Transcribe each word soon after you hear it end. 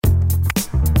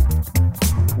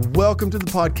welcome to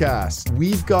the podcast.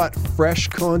 We've got fresh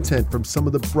content from some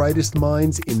of the brightest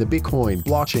minds in the Bitcoin,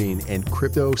 blockchain, and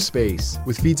crypto space,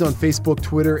 with feeds on Facebook,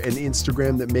 Twitter, and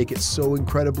Instagram that make it so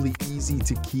incredibly easy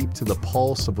to keep to the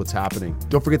pulse of what's happening.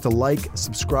 Don't forget to like,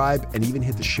 subscribe, and even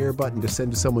hit the share button to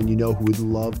send to someone you know who would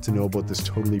love to know about this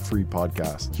totally free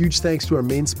podcast. Huge thanks to our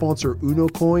main sponsor,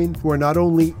 UnoCoin, who are not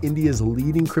only India's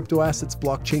leading crypto assets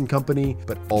blockchain company,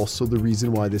 but also the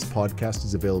reason why this podcast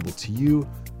is available to you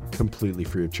completely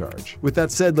free of charge. With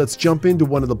that said, let's jump into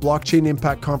one of the Blockchain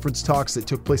Impact Conference talks that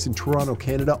took place in Toronto,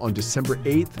 Canada on December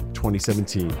 8th,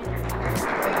 2017.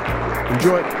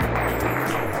 Enjoy.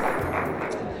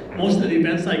 Most of the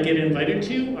events I get invited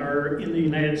to are in the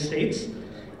United States,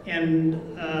 and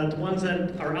the ones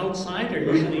that are outside are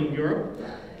usually in Europe.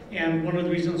 And one of the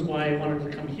reasons why I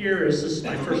wanted to come here is this is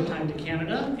my first time to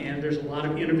Canada, and there's a lot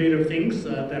of innovative things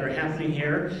that are happening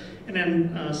here. And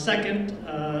then second,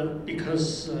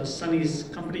 because Sunny's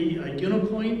company,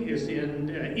 UnoCoin, is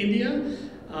in India,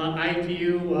 I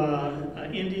view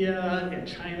India and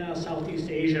China, Southeast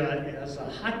Asia as a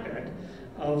hotbed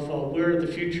of where the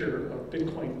future of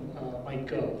Bitcoin might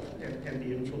go and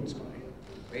be influenced by.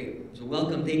 Great. So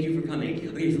welcome. Thank you for coming.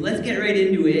 Okay, so let's get right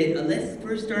into it. Let's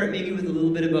first start maybe with a little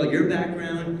bit about your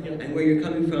background and where you're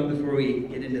coming from before we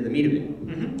get into the meat of it.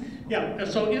 Mm-hmm. Yeah.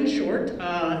 So in short,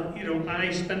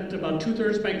 I spent about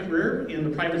 2/3 of my career in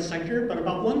the private sector, but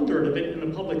about 1/3 of it in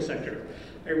the public sector.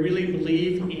 I really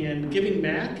believe in giving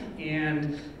back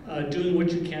and doing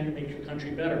what you can to make your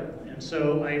country better. And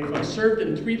so I've served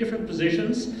in 3 different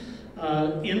positions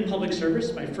in public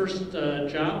service. My first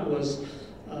job was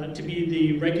to be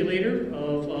the regulator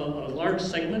of a large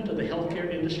segment of the healthcare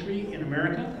industry in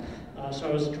America. So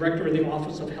I was director of the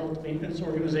Office of Health Maintenance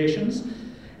Organizations.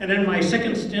 And then my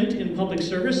second stint in public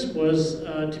service was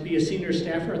to be a senior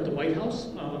staffer at the White House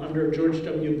under George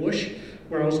W. Bush,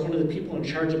 where I was one of the people in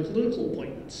charge of political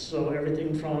appointments. So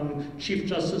everything from Chief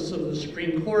Justice of the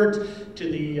Supreme Court to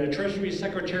the Treasury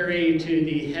Secretary to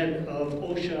the head of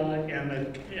OSHA and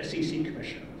the SEC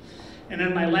Commissioner. And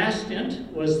then my last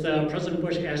stint was President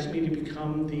Bush asked me to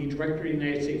become the director of the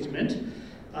United States Mint.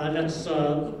 That's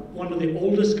one of the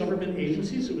oldest government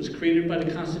agencies. It was created by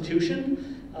the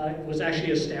Constitution. It was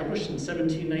actually established in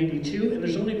 1792, and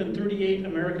there's only been 38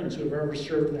 Americans who have ever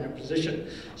served in that position.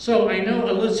 So I know,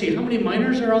 let's see, how many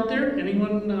miners are out there?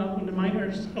 Anyone in the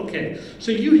miners? Okay,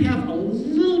 so you have a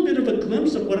little bit of a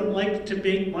glimpse of what it's like to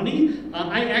make money.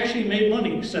 I actually made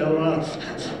money, so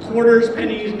quarters,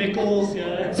 pennies, nickels. So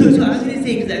I was going to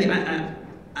say, because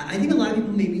I think a lot of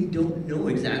people maybe don't know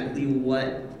exactly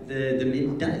what the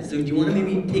Mint does. So do you want to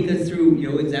maybe take us through,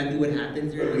 exactly what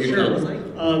happens there, what your job is like?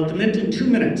 The Mint in 2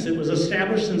 minutes. It was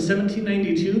established in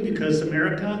 1792 because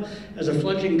America, as a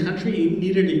fledgling country,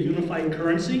 needed a unified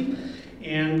currency.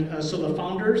 And so the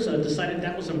founders decided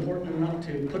that was important enough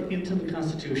to put into the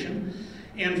Constitution.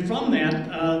 And from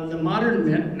that, the modern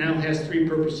Mint now has 3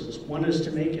 purposes. One is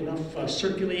to make enough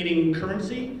circulating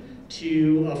currency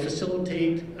to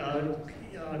facilitate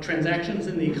transactions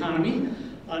in the economy.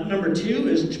 Number 2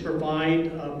 is to provide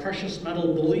precious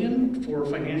metal bullion for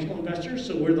financial investors.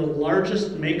 So we're the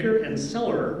largest maker and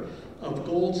seller of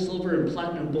gold, silver, and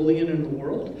platinum bullion in the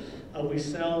world. We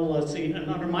sell, let's see, and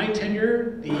under my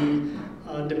tenure,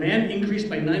 the demand increased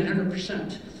by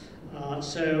 900%.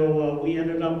 So we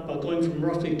ended up going from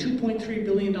roughly $2.3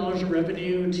 billion of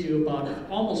revenue to about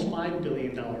almost $5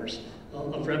 billion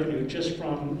of revenue just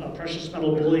from precious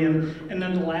metal bullion. And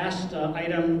then the last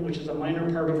item, which is a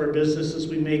minor part of our business, is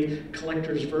we make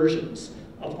collector's versions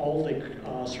of all the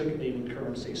circulating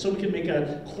currency. So we can make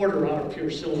a quarter out of pure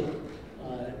silver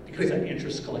because that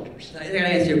interests collectors. I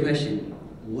gotta ask you a question.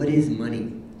 What is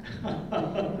money?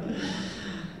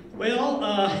 Well,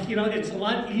 it's a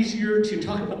lot easier to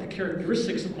talk about the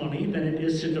characteristics of money than it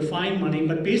is to define money,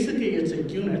 but basically it's a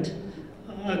unit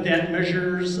that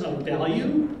measures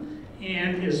value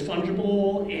and is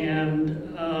fungible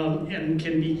and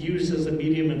can be used as a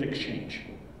medium of exchange.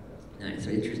 Nice,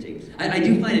 so interesting. I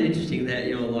do find it interesting that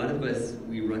a lot of us,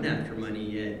 we run after money,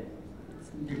 yet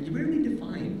it's rarely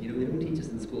defined. They don't teach us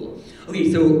in school.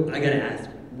 Okay, so I gotta ask,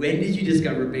 when did you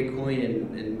discover Bitcoin,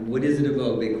 and what is it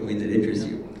about Bitcoin that interests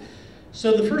you?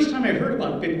 So the first time I heard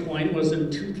about Bitcoin was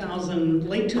in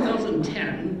late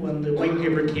 2010 when the white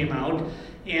paper came out.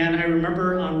 And I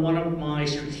remember on one of my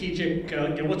strategic,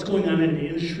 what's going on in the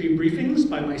industry briefings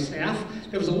by my staff,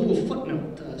 there was a little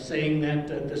footnote saying that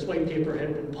this white paper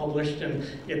had been published and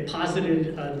it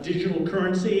posited digital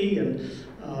currency. And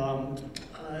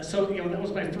so that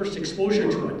was my first exposure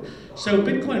to it. So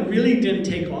Bitcoin really didn't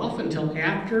take off until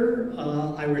after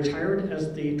I retired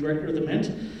as the director of the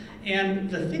Mint. And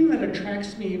the thing that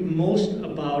attracts me most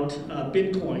about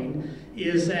Bitcoin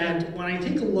is that when I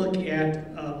take a look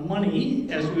at money,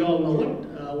 as we all know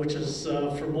it, which is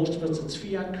for most of us, it's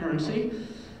fiat currency.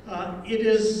 It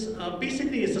is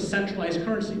basically it's a centralized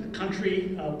currency. The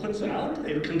country puts it out,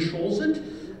 it controls it,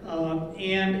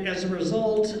 and as a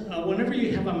result, whenever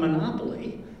you have a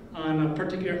monopoly on a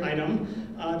particular item,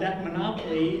 that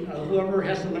monopoly, whoever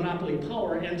has the monopoly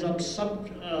power, ends up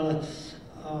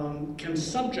can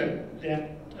subject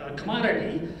that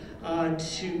commodity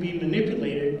to be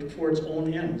manipulated for its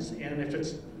own ends. And if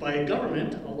it's by a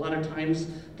government, a lot of times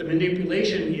the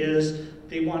manipulation is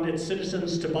they wanted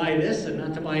citizens to buy this and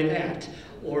not to buy that,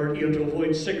 or to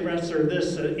avoid cigarettes or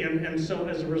this. And so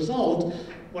as a result,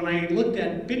 when I looked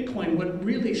at Bitcoin, what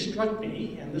really struck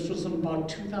me, and this was in about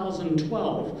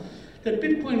 2012, that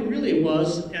Bitcoin really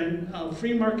was a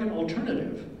free market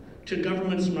alternative to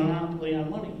government's monopoly on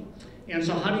money. And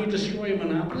so how do you destroy a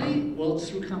monopoly? Well, it's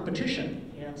through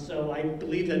competition. And so I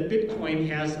believe that Bitcoin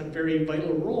has a very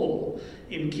vital role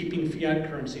in keeping fiat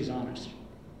currencies honest.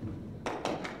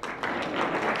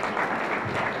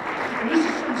 And this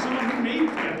is from someone who made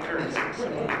fiat currencies. So.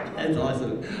 That's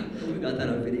awesome. We got that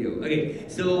on video. Okay,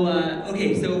 so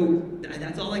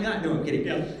that's all I got. No, I'm kidding.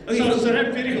 Yeah. Okay, so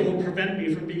that video will prevent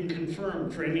me from being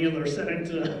confirmed for any other Senate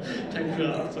type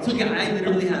job. So okay, I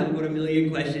literally have about 1 million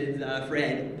questions,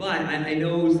 Fred, but I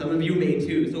know some of you may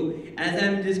too. So as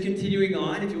I'm just continuing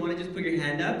on, if you want to just put your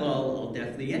hand up, I'll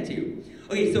definitely get to you.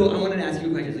 Okay, so I wanted to ask you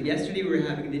a question. So yesterday we were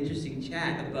having an interesting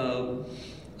chat about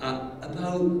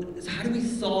how do we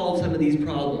solve some of these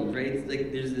problems, right? It's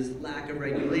like there's this lack of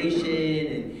regulation,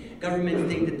 and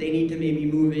governments think that they need to maybe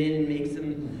move in and make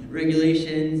some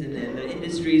regulations, and then the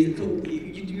industries. So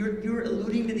you're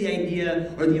alluding to the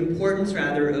idea, or the importance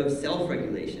rather, of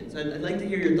self-regulation. So I'd like to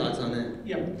hear your thoughts on that.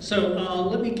 Yeah, so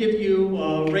let me give you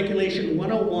Regulation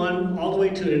 101 all the way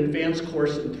to an advanced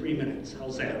course in 3 minutes.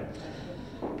 How's that?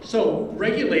 So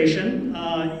regulation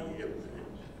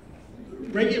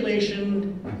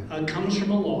comes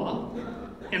from a law,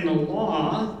 and the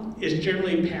law is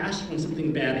generally passed when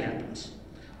something bad happens.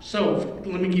 So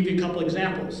let me give you a couple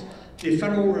examples. The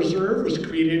Federal Reserve was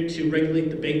created to regulate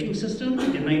the banking system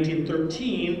in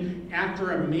 1913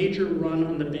 after a major run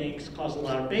on the banks caused a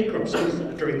lot of bankruptcies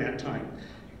during that time.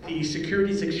 The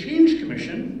Securities Exchange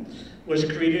Commission was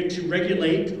created to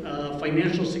regulate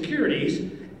financial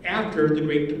securities after the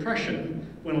Great Depression,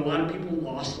 when a lot of people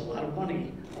lost a lot of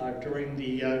money during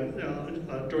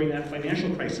that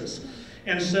financial crisis.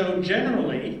 And so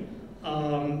generally,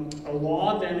 a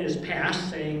law then is passed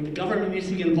saying the government needs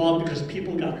to get involved because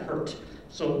people got hurt.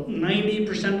 So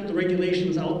 90% of the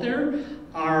regulations out there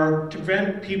are to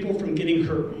prevent people from getting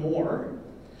hurt more,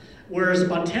 whereas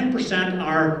about 10%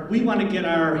 are we want to get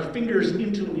our fingers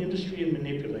into an industry and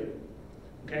manipulate it.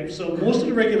 Okay, so most of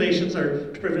the regulations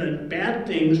are to prevent bad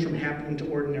things from happening to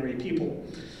ordinary people.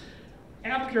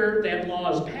 After that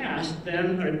law is passed,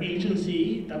 then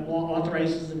that law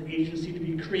authorizes an agency to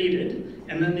be created,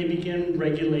 and then they begin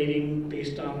regulating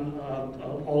based on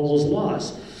all those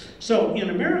laws. So in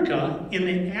America,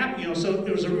 so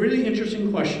it was a really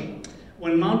interesting question.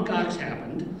 When Mt. Gox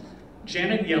happened,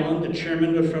 Janet Yellen, the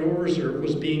chairman of the Federal Reserve,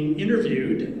 was being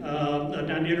interviewed,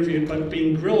 not interviewed, but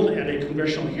being grilled at a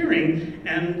congressional hearing,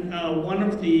 and one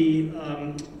of the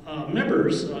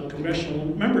congressional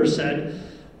members said,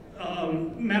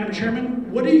 Madam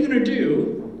Chairman, what are you going to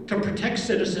do to protect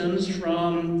citizens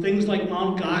from things like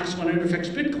Mt. Gox when it affects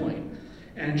Bitcoin?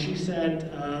 And she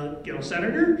said,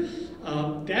 Senator,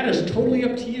 that is totally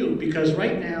up to you, because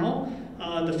right now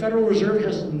the Federal Reserve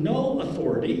has no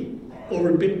authority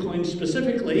over Bitcoin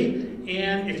specifically,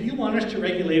 and if you want us to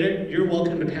regulate it, you're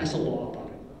welcome to pass a law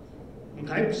about it.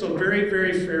 Okay, so very,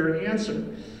 very fair answer.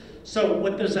 So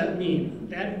what does that mean?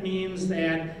 That means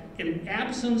that in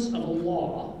absence of a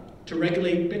law to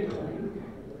regulate Bitcoin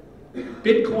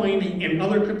and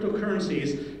other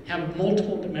cryptocurrencies have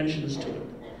multiple dimensions to it.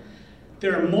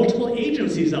 There are multiple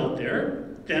agencies out there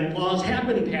that laws have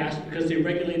been passed because they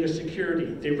regulate a security,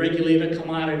 they regulate a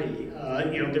commodity,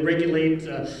 they regulate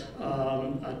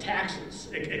taxes,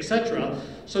 etc.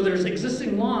 So there's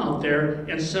existing law out there,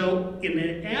 and so in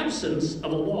the absence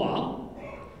of a law,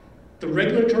 the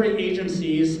regulatory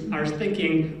agencies are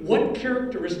thinking, what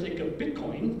characteristic of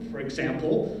Bitcoin, for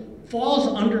example, falls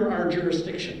under our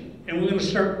jurisdiction? And we're going to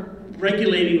start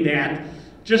regulating that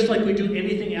just like we do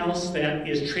anything else that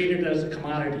is traded as a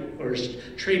commodity or is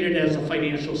traded as a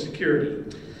financial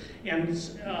security. And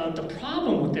the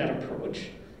problem with that approach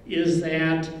is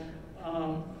that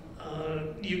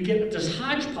you get this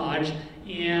hodgepodge,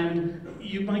 and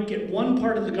you might get one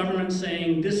part of the government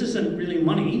saying this isn't really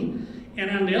money, And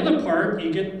on the other part,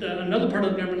 you get another part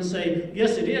of the government say,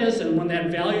 yes, it is, and when that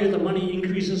value of the money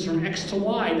increases from X to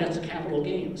Y, that's capital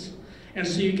gains. And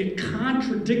so you get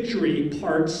contradictory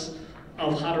parts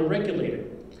of how to regulate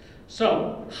it.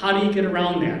 So how do you get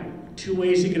around that? Two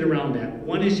ways you get around that.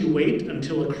 One is you wait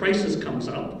until a crisis comes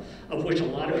up, of which a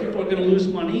lot of people are going to lose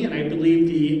money, and I believe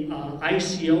the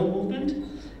ICO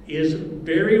movement is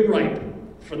very ripe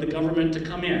for the government to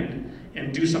come in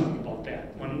and do something about that.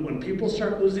 When people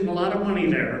start losing a lot of money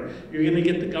there, you're going to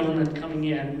get the government coming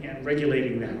in and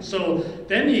regulating that. So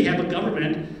then you have a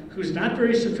government who's not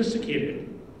very sophisticated,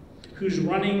 who's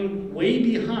running way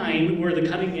behind where the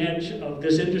cutting edge of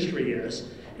this industry is,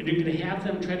 and you're going to have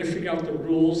them try to figure out the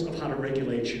rules of how to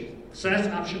regulate you. So that's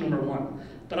option number one.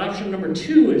 But option number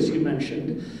two, as you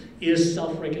mentioned, is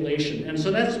self-regulation. And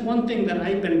so that's one thing that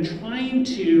I've been trying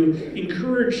to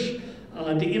encourage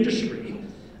the industry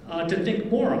to think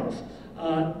more of.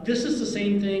 This is the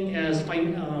same thing as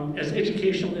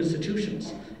educational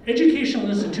institutions. Educational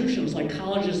institutions like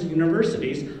colleges and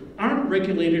universities aren't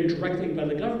regulated directly by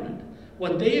the government.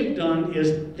 What they have done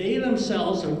is they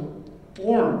themselves have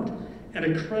formed an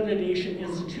accreditation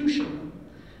institution,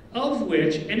 of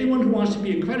which anyone who wants to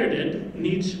be accredited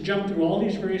needs to jump through all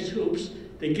these various hoops.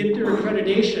 They get their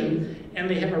accreditation, and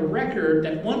they have a record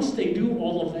that once they do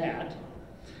all of that,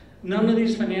 none of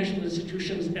these financial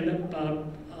institutions end up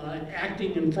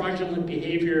acting in fraudulent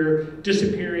behavior,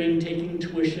 disappearing, taking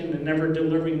tuition, and never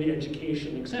delivering the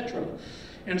education, etc.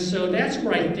 And so that's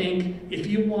where I think if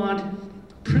you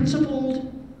want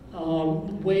principled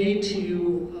way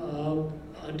to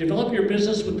develop your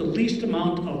business with the least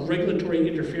amount of regulatory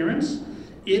interference,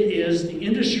 it is the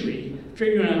industry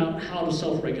figuring out how to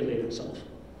self-regulate itself.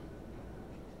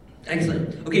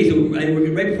 Excellent. Okay, so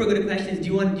we're right before we go to questions, do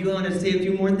you want to say a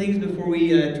few more things before we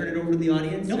turn it over to the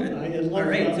audience? No, all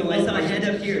right, so I saw a hand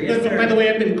up here. Yes, by the way,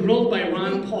 I've been grilled by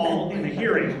Ron Paul in a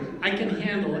hearing. I can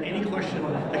handle any question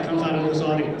that comes out of this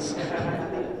audience.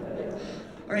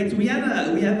 All right, so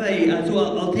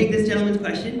so I'll take this gentleman's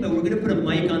question, but we're going to put a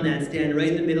mic on that stand right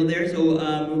in the middle there. So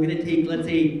we're going to take, let's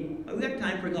say, we've got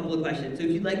time for a couple of questions. So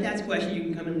if you'd like to ask a question, you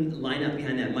can come and line up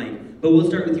behind that mic. But we'll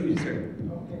start with you, sir.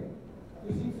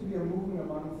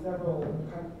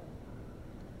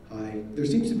 Okay. There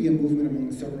seems to be a movement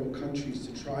among several countries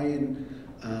to try and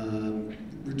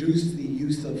reduce the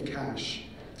use of cash.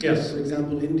 Yes. For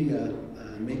example, India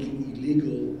making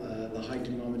illegal the high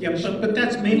denomination. Yeah, but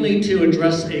that's mainly to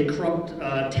address a corrupt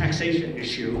taxation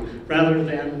issue rather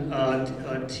than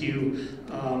to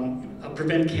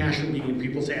prevent cash from being in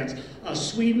people's hands.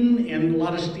 Sweden and a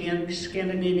lot of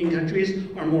Scandinavian countries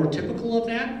are more typical of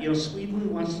that. You know,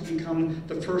 Sweden wants to become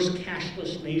the first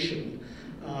cashless nation.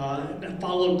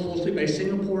 Followed closely by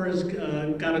Singapore has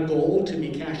got a goal to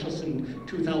be cashless in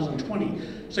 2020.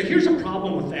 So here's a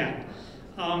problem with that.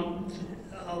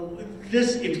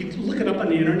 This, if you look it up on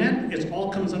the internet, it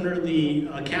all comes under the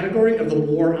category of the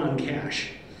war on cash.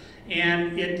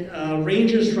 And it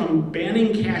ranges from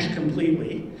banning cash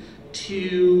completely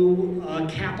to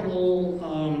capital,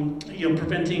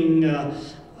 preventing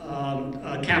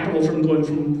capital from going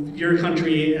from your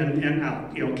country and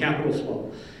out, capital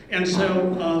flow. And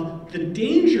so the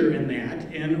danger in that,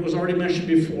 and it was already mentioned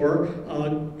before,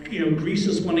 Greece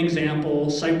is one example,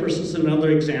 Cyprus is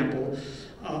another example.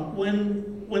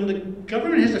 When the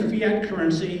government has a fiat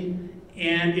currency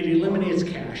and it eliminates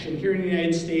cash, and here in the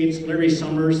United States, Larry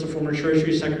Summers, the former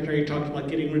Treasury Secretary, talked about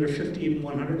getting rid of $50 and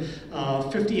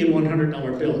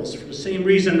 $100 bills for the same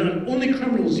reason. Only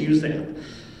criminals use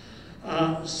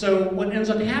that. So what ends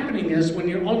up happening is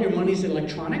when all your money's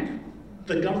electronic,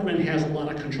 the government has a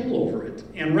lot of control over it.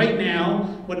 And right now,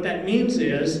 what that means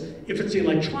is, if it's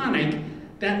electronic,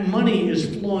 that money is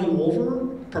flowing over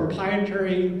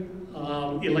proprietary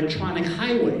electronic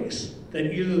highways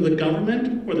that either the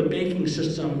government or the banking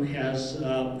system has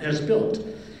built.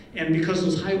 And because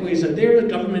those highways are there, the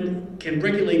government can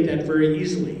regulate that very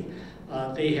easily.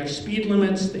 They have speed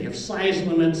limits, they have size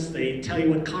limits, they tell you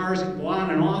what cars can go on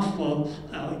and off,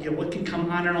 what can come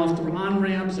on and off the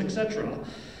on-ramps, etc.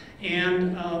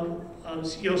 And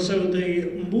so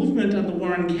the movement of the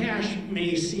war on cash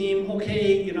may seem,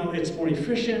 okay, it's more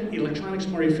efficient, electronics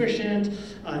more efficient,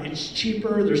 it's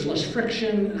cheaper, there's less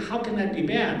friction. How can that be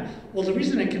bad? Well, the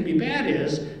reason it can be bad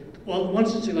is,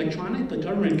 once it's electronic, the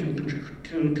government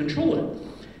can control it.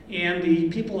 And the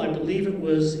people, I believe it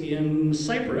was in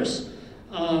Cyprus,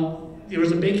 there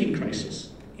was a banking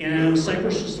crisis. And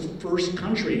Cyprus was the first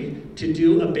country to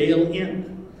do a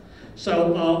bail-in.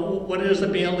 So what is a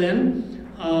bail-in?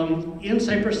 In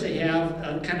Cyprus, they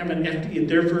have kind of an FD,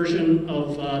 their version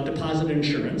of deposit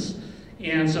insurance.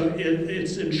 And so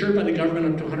it's insured by the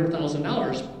government up to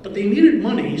 $100,000. But they needed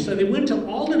money, so they went to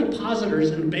all the depositors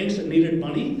and the banks that needed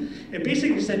money, and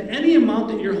basically said, any amount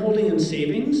that you're holding in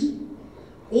savings,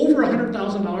 over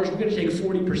 $100,000, we're going to take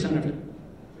 40% of it.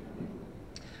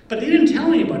 But they didn't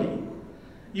tell anybody.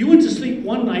 You went to sleep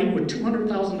one night with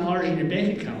 $200,000 in your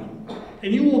bank account,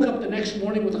 and you woke up the next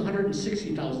morning with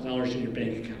 $160,000 in your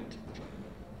bank account.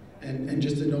 And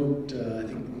just a note, I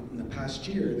think in the past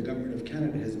year, the government of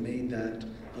Canada has made that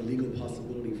a legal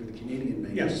possibility for the Canadian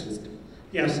banking system.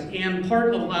 Yes, and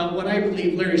part of what I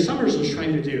believe Larry Summers was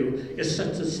trying to do is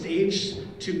set the stage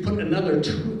to put another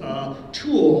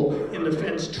tool in the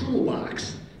Fed's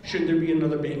toolbox should there be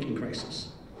another banking crisis.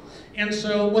 And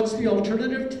so what's the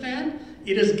alternative to that?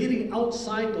 It is getting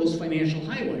outside those financial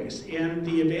highways. And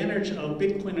the advantage of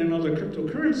Bitcoin and other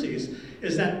cryptocurrencies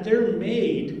is that they're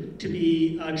made to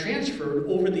be transferred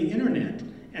over the internet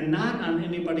and not on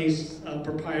anybody's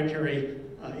proprietary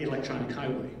electronic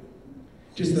highway.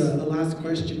 Just a last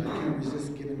question, I can't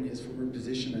resist given his former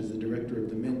position as the director of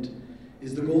the Mint.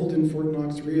 Is the gold in Fort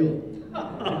Knox real?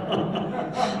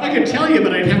 I could tell you,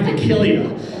 but I'd have to kill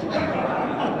you.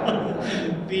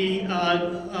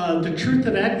 The truth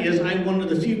of that is I'm one of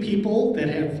the few people that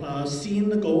have seen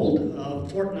the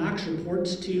gold. Fort Knox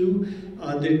reports to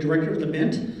the director of the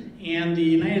Mint, and the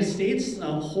United States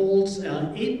holds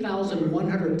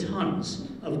 8,100 tons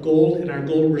of gold in our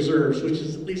gold reserves, which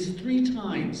is at least 3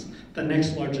 times the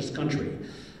next largest country.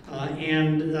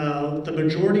 The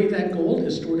majority of that gold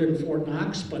is stored in Fort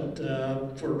Knox, but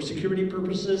for security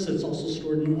purposes, it's also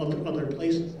stored in other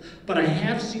places. But I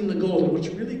have seen the gold, and what's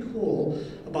really cool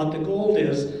about the gold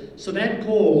is, so that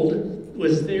gold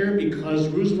was there because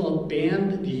Roosevelt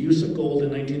banned the use of gold in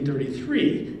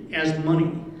 1933 as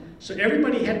money. So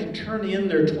everybody had to turn in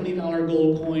their $20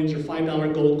 gold coins or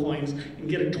 $5 gold coins and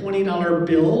get a $20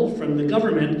 bill from the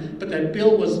government, but that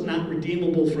bill was not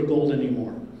redeemable for gold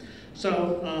anymore.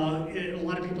 So a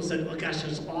lot of people said, oh gosh,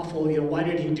 that's awful, why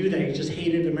did he do that? He just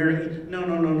hated America.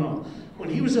 No. When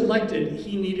he was elected,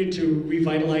 he needed to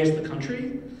revitalize the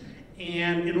country.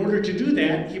 And in order to do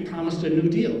that, he promised a New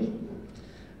Deal.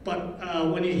 But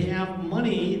when you have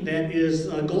money that is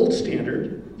gold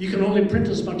standard, you can only print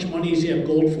as much money as you have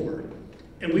gold for.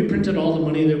 And we printed all the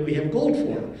money that we have gold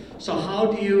for. So how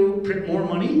do you print more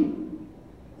money?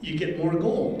 You get more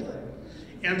gold.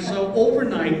 And so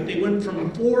overnight, they went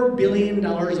from $4 billion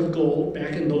of gold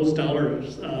back in those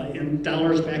dollars,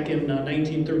 back in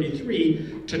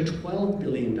 1933, to $12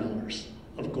 billion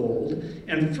of gold.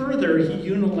 And further, he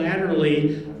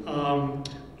unilaterally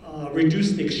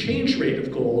reduced the exchange rate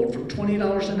of gold from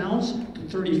 $20 an ounce to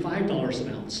 $35 an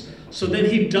ounce. So then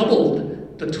he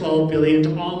doubled the 12 billion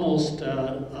to almost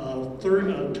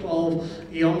 12.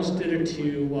 He almost did it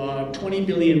to $20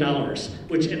 billion,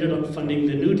 which ended up funding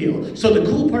the New Deal. So the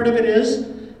cool part of it is,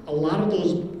 a lot of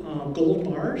those gold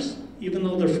bars, even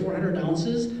though they're 400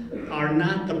 ounces, are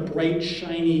not the bright,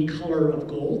 shiny color of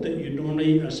gold that you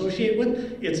normally associate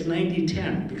with. It's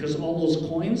 90-10, because all those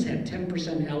coins had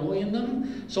 10% alloy in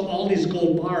them. So all these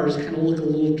gold bars kind of look a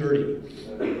little dirty.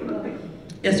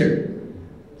 Yes, sir.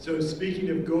 So speaking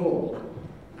of gold,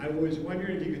 I was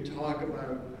wondering if you could talk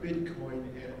about Bitcoin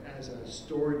as a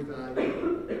stored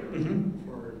value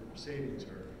for savings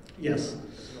or yes.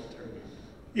 As an alternative.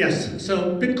 Yes,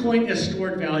 so Bitcoin is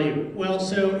stored value. Well,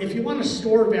 so if you want to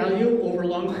store value over a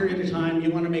long period of time,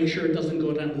 you want to make sure it doesn't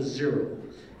go down to zero.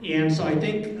 And so I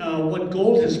think what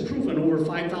gold has proven over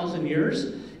 5,000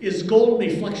 years is gold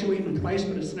may fluctuate in price,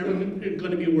 but it's never going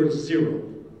to be worth zero,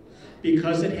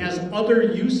 because it has other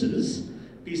uses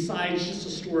besides just a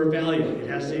store of value. It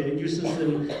has uses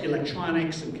in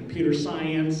electronics and computer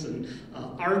science and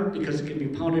art, because it can be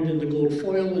pounded into gold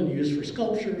foil and used for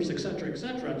sculptures, et cetera, et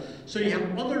cetera. So you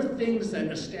have other things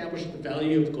that establish the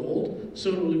value of gold,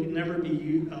 so it will never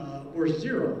be worth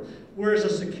zero. Whereas a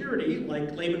security,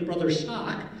 like Lehman Brothers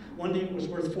stock, one day it was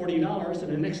worth $40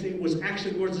 and the next day it was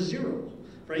actually worth zero,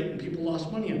 right? And people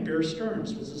lost money on Bear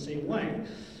Stearns was the same way.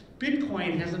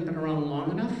 Bitcoin hasn't been around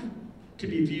long enough to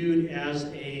be viewed as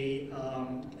a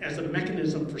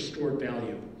mechanism for stored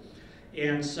value.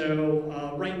 And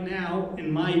so right now,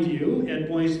 in my view, Ed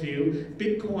Moy's view,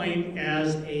 Bitcoin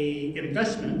as a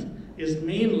investment is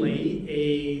mainly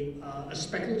a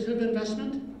speculative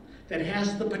investment that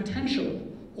has the potential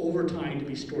over time to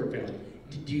be stored value.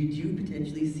 Do you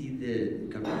potentially see the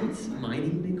governments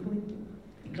mining Bitcoin?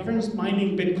 Governments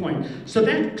mining Bitcoin. So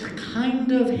that's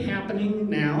kind of happening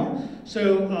now.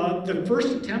 So the first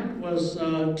attempt was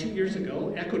 2 years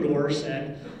ago. Ecuador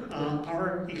said,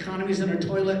 our economy's in a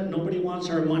toilet, nobody wants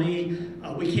our money,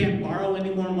 we can't borrow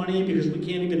any more money because we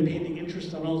can't even pay the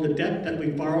interest on all the debt that we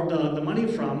borrowed the money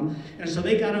from. And so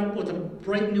they got up with a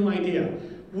bright new idea.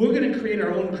 We're going to create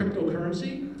our own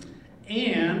cryptocurrency,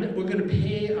 and we're going to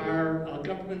pay our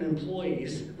government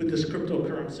employees with this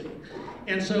cryptocurrency.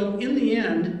 And so in the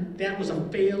end, that was a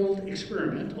failed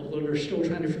experiment, although they're still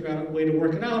trying to figure out a way to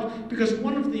work it out, because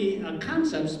one of the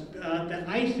concepts that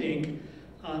I think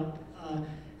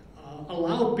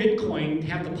allow Bitcoin to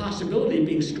have the possibility of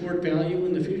being stored value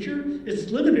in the future,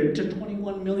 it's limited to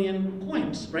 21 million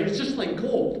coins, right? It's just like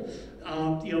gold.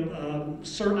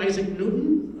 Sir Isaac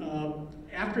Newton,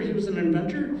 after he was an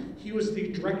inventor, he was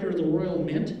the director of the Royal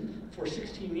Mint for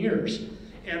 16 years.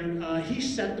 And he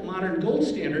set the modern gold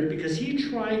standard because he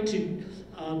tried to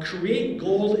create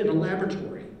gold in a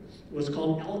laboratory. It was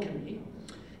called alchemy.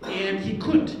 And he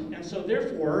couldn't. And so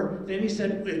therefore, then he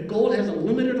said, if gold has a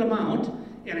limited amount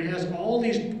and it has all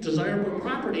these desirable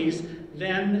properties,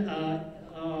 then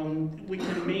we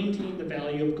can maintain the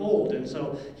value of gold. And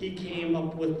so he came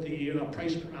up with the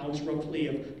price per ounce roughly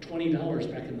of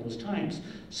 $20 back in those times.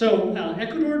 So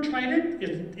Ecuador tried it,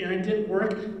 and it didn't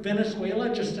work.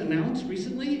 Venezuela just announced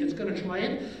recently it's going to try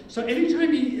it. So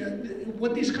anytime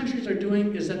what these countries are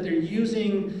doing is that they're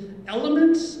using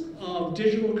elements of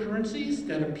digital currencies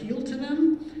that appeal to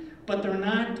them, but they're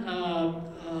not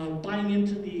buying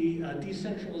into the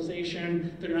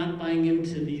decentralization, they're not buying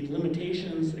into the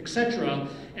limitations, etc.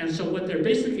 And so what they're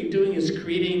basically doing is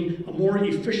creating a more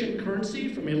efficient currency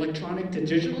from electronic to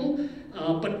digital,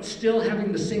 but still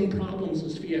having the same problems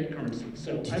as fiat currency.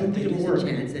 So I don't think it'll work. Is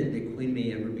there a chance that Bitcoin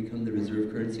may ever become the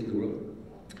reserve currency of the world?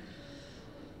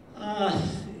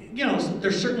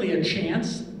 There's certainly a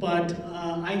chance, but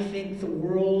I think the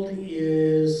world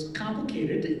is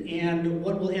complicated, and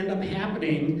what will end up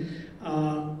happening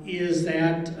is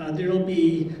that there will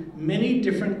be many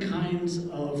different kinds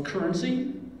of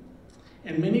currency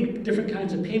and many different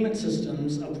kinds of payment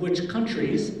systems of which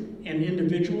countries and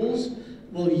individuals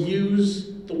will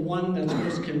use the one that's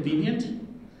most convenient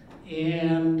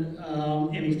and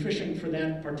efficient for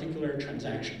that particular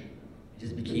transaction. It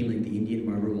just became like the Indian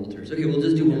Barbara Walters. Okay, we'll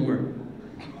just do one more.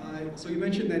 So you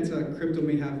mentioned that crypto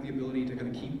may have the ability to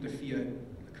kind of keep the fiat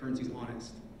currencies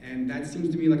honest. And that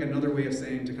seems to me like another way of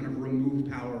saying to kind of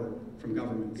remove power from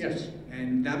governments. Yes.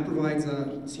 And that provides,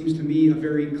 seems to me, a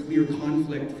very clear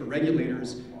conflict for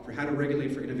regulators for how to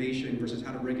regulate for innovation versus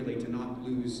how to regulate to not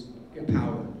lose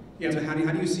power. Yeah. So how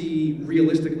do you see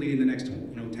realistically in the next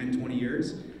 10, 20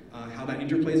 years how that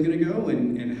interplay is going to go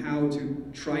and how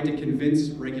to try to convince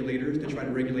regulators to try to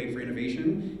regulate for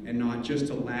innovation and not just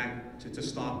to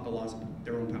stop the loss of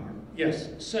their own power? Yes,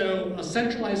 so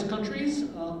centralized countries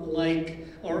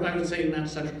or I would say not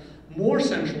central, more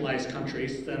centralized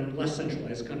countries than less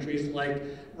centralized countries like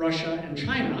Russia and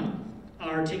China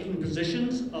are taking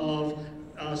positions of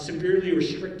severely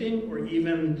restricting or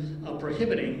even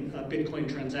prohibiting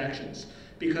Bitcoin transactions,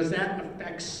 because that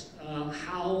affects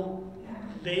how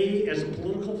they, as a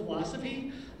political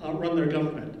philosophy, run their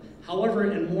government.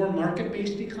 However, in more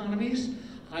market-based economies,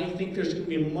 I think there's going to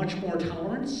be much more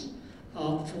tolerance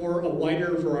for a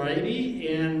wider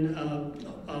variety and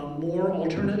more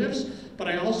alternatives. But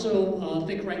I also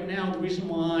think right now the reason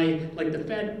why, like, the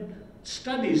Fed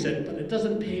studies it, but it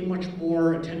doesn't pay much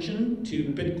more attention to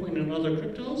Bitcoin and other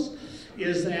cryptos,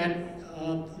 is that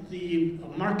the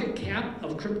market cap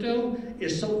of crypto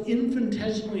is so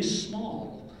infinitesimally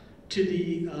small to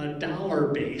the dollar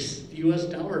base, the US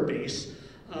dollar base,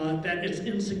 that it's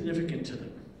insignificant to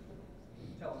them.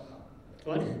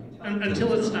 What?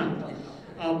 Until it's not.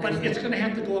 But it's going to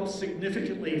have to go up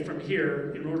significantly from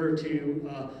here in order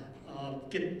to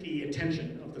get the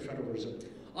attention of the Federal Reserve.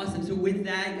 Awesome. So with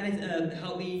that, guys,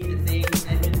 help me to thank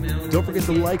Edmund Mount. Don't forget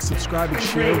to like, subscribe, and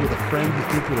share with a friend you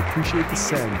think would appreciate the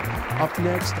send. Up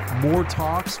next, more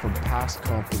talks from past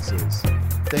conferences.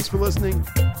 Thanks for listening.